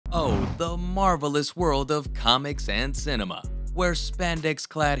Oh, the marvelous world of comics and cinema, where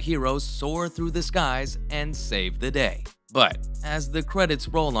spandex-clad heroes soar through the skies and save the day. But as the credits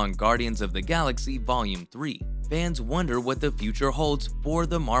roll on Guardians of the Galaxy Volume 3, fans wonder what the future holds for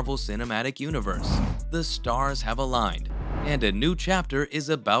the Marvel Cinematic Universe. The stars have aligned, and a new chapter is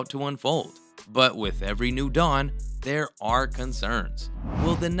about to unfold. But with every new dawn, there are concerns.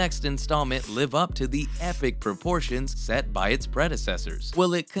 Will the next installment live up to the epic proportions set by its predecessors?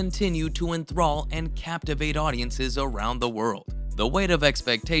 Will it continue to enthrall and captivate audiences around the world? The weight of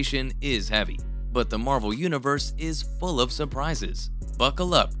expectation is heavy, but the Marvel Universe is full of surprises.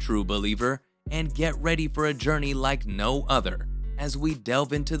 Buckle up, true believer, and get ready for a journey like no other as we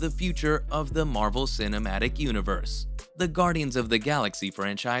delve into the future of the Marvel Cinematic Universe. The Guardians of the Galaxy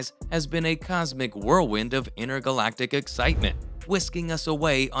franchise has been a cosmic whirlwind of intergalactic excitement, whisking us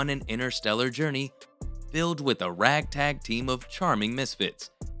away on an interstellar journey filled with a ragtag team of charming misfits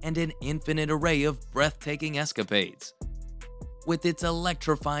and an infinite array of breathtaking escapades. With its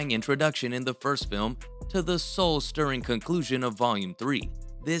electrifying introduction in the first film to the soul-stirring conclusion of Volume 3,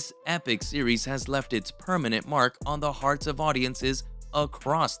 this epic series has left its permanent mark on the hearts of audiences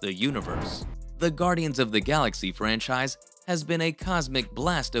across the universe. The Guardians of the Galaxy franchise has been a cosmic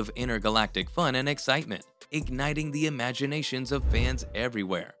blast of intergalactic fun and excitement, igniting the imaginations of fans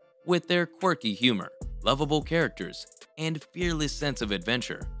everywhere. With their quirky humor, lovable characters, and fearless sense of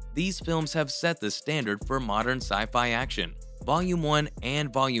adventure, these films have set the standard for modern sci-fi action. Volume 1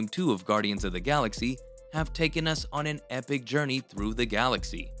 and Volume 2 of Guardians of the Galaxy have taken us on an epic journey through the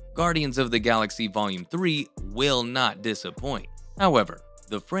galaxy. Guardians of the Galaxy Volume 3 will not disappoint. However,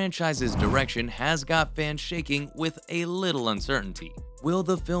 the franchise's direction has got fans shaking with a little uncertainty. Will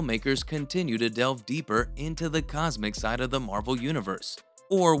the filmmakers continue to delve deeper into the cosmic side of the Marvel Universe,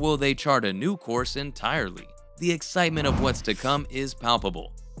 or will they chart a new course entirely? The excitement of what's to come is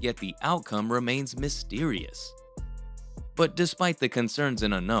palpable, yet the outcome remains mysterious. But despite the concerns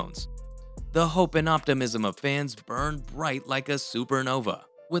and unknowns, the hope and optimism of fans burn bright like a supernova.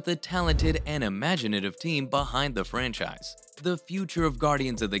 With a talented and imaginative team behind the franchise, the future of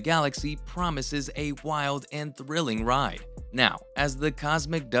Guardians of the Galaxy promises a wild and thrilling ride. Now, as the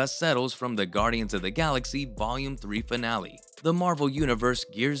cosmic dust settles from the Guardians of the Galaxy Volume 3 finale, the Marvel Universe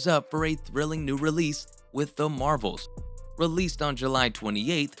gears up for a thrilling new release with The Marvels. Released on July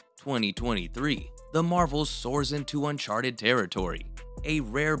 28, 2023, The Marvels soars into uncharted territory, a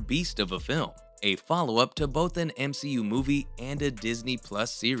rare beast of a film, a follow-up to both an MCU movie and a Disney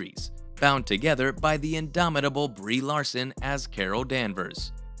Plus series, bound together by the indomitable Brie Larson as Carol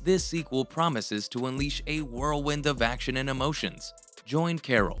Danvers. This sequel promises to unleash a whirlwind of action and emotions. Join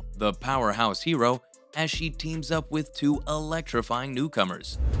Carol, the powerhouse hero, as she teams up with two electrifying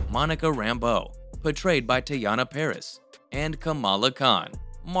newcomers, Monica Rambeau, portrayed by Teyonah Parris, and Kamala Khan,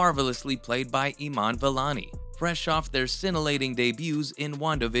 marvelously played by Iman Vellani, fresh off their scintillating debuts in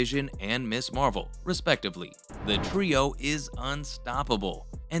WandaVision and Ms. Marvel, respectively. The trio is unstoppable,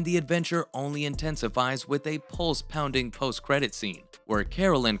 and the adventure only intensifies with a pulse-pounding post-credit scene, where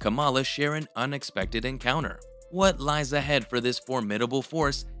Carol and Kamala share an unexpected encounter. What lies ahead for this formidable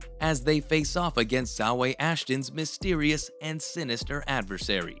force as they face off against Zawe Ashton's mysterious and sinister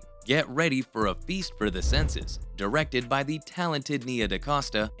adversary? Get ready for a feast for the senses, directed by the talented Nia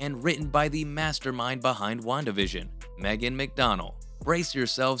DaCosta and written by the mastermind behind WandaVision, Megan McDonnell. Brace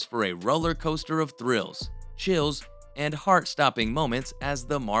yourselves for a roller coaster of thrills, chills, and heart-stopping moments as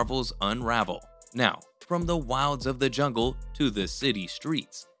the Marvels unravel. Now, from the wilds of the jungle to the city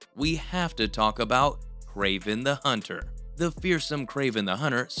streets, we have to talk about Kraven the Hunter. The fearsome Kraven the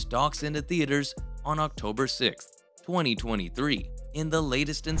Hunter stalks into theaters on October 6, 2023. In the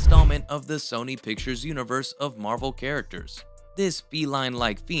latest installment of the Sony Pictures universe of Marvel characters. This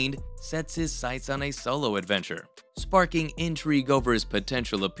feline-like fiend sets his sights on a solo adventure, sparking intrigue over his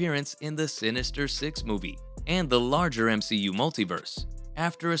potential appearance in the Sinister Six movie and the larger MCU multiverse.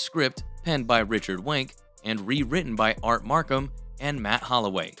 After a script penned by Richard Wenk and rewritten by Art Markham and Matt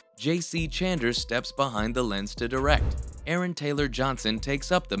Holloway, J.C. Chandler steps behind the lens to direct. Aaron Taylor Johnson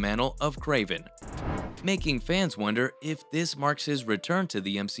takes up the mantle of Kraven, making fans wonder if this marks his return to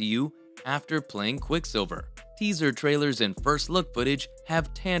the MCU after playing Quicksilver. Teaser trailers and first look footage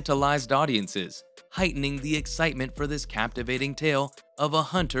have tantalized audiences, heightening the excitement for this captivating tale of a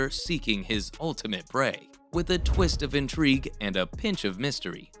hunter seeking his ultimate prey. With a twist of intrigue and a pinch of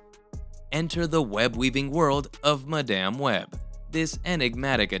mystery, enter the web-weaving world of Madame Web. This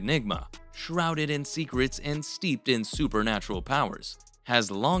enigmatic enigma, shrouded in secrets and steeped in supernatural powers, has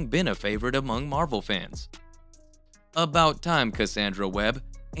long been a favorite among Marvel fans. About time Cassandra Webb,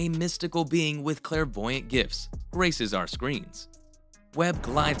 a mystical being with clairvoyant gifts, graces our screens. Webb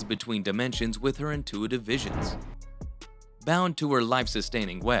glides between dimensions with her intuitive visions. Bound to her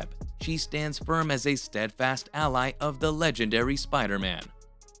life-sustaining web, she stands firm as a steadfast ally of the legendary Spider-Man.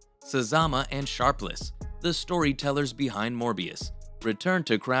 Shazama and Sharpless, the storytellers behind Morbius, return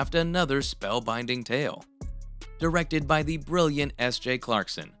to craft another spellbinding tale. Directed by the brilliant S.J.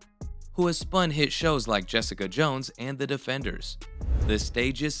 Clarkson, who has spun hit shows like Jessica Jones and The Defenders. The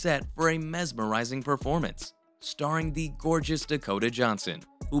stage is set for a mesmerizing performance, starring the gorgeous Dakota Johnson,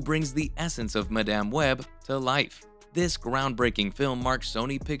 who brings the essence of Madame Web to life. This groundbreaking film marks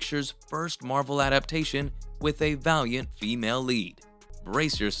Sony Pictures' first Marvel adaptation with a valiant female lead.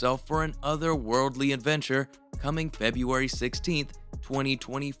 Brace yourself for an otherworldly adventure coming February 16,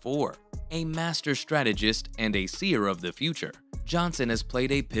 2024. A master strategist and a seer of the future, Johnson has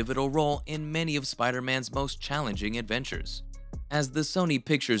played a pivotal role in many of Spider-Man's most challenging adventures. As the Sony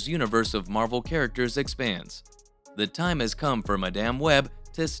Pictures universe of Marvel characters expands, the time has come for Madame Web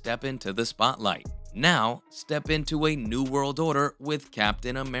to step into the spotlight. Now, step into a new world order with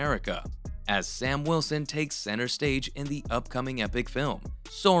Captain America, as Sam Wilson takes center stage in the upcoming epic film,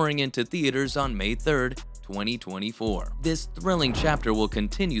 soaring into theaters on May 3, 2024. This thrilling chapter will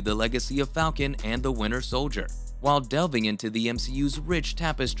continue the legacy of Falcon and the Winter Soldier, while delving into the MCU's rich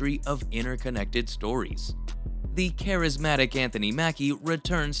tapestry of interconnected stories. The charismatic Anthony Mackie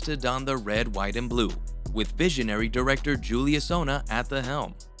returns to don the red, white, and blue, with visionary director Julius Ona at the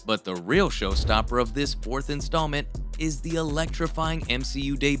helm. But the real showstopper of this fourth installment is the electrifying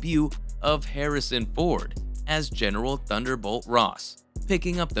MCU debut of Harrison Ford as General Thunderbolt Ross,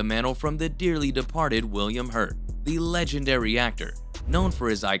 picking up the mantle from the dearly departed William Hurt. The legendary actor, known for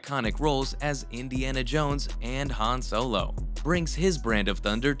his iconic roles as Indiana Jones and Han Solo, brings his brand of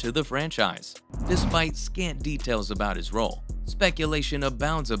thunder to the franchise. Despite scant details about his role, speculation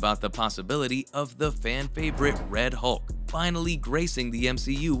abounds about the possibility of the fan-favorite Red Hulk finally gracing the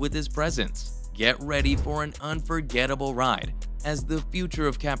MCU with his presence. Get ready for an unforgettable ride as the future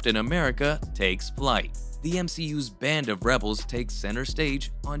of Captain America takes flight. The MCU's Band of Rebels takes center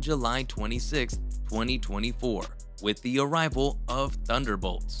stage on July 26, 2024, with the arrival of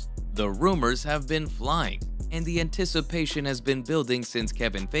Thunderbolts. The rumors have been flying, and the anticipation has been building since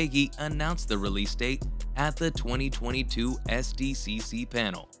Kevin Feige announced the release date at the 2022 SDCC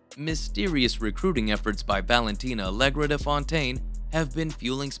panel. Mysterious recruiting efforts by Valentina Allegra de Fontaine have been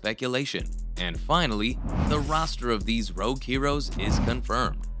fueling speculation, and finally, the roster of these rogue heroes is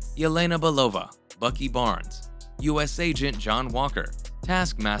confirmed. Yelena Belova, Bucky Barnes, U.S. Agent John Walker,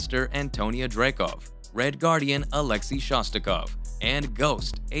 Taskmaster Antonia Dreykov, Red Guardian Alexei Shostakov, and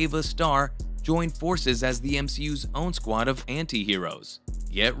Ghost Ava Starr join forces as the MCU's own squad of anti-heroes.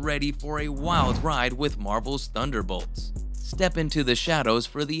 Get ready for a wild ride with Marvel's Thunderbolts. Step into the shadows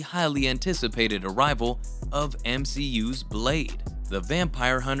for the highly anticipated arrival of MCU's Blade. The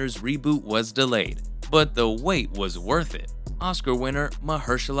Vampire Hunters reboot was delayed, but the wait was worth it. Oscar winner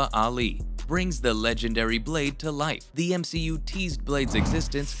Mahershala Ali brings the legendary Blade to life. The MCU teased Blade's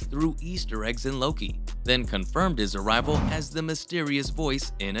existence through Easter eggs in Loki, then confirmed his arrival as the mysterious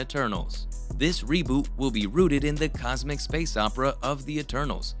voice in Eternals. This reboot will be rooted in the cosmic space opera of the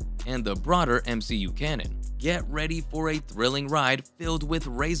Eternals and the broader MCU canon. Get ready for a thrilling ride filled with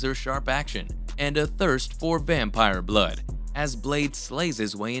razor-sharp action and a thirst for vampire blood as Blade slays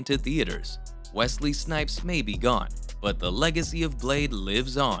his way into theaters. Wesley Snipes may be gone, but the legacy of Blade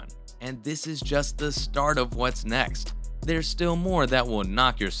lives on. And this is just the start of what's next. There's still more that will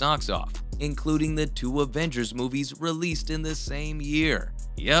knock your socks off, including the 2 Avengers movies released in the same year.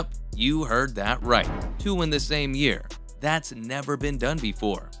 Yep, you heard that right. 2 in the same year. That's never been done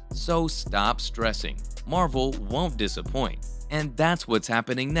before. So stop stressing. Marvel won't disappoint. And that's what's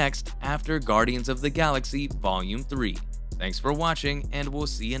happening next after Guardians of the Galaxy Volume 3. Thanks for watching, and we'll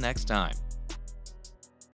see you next time.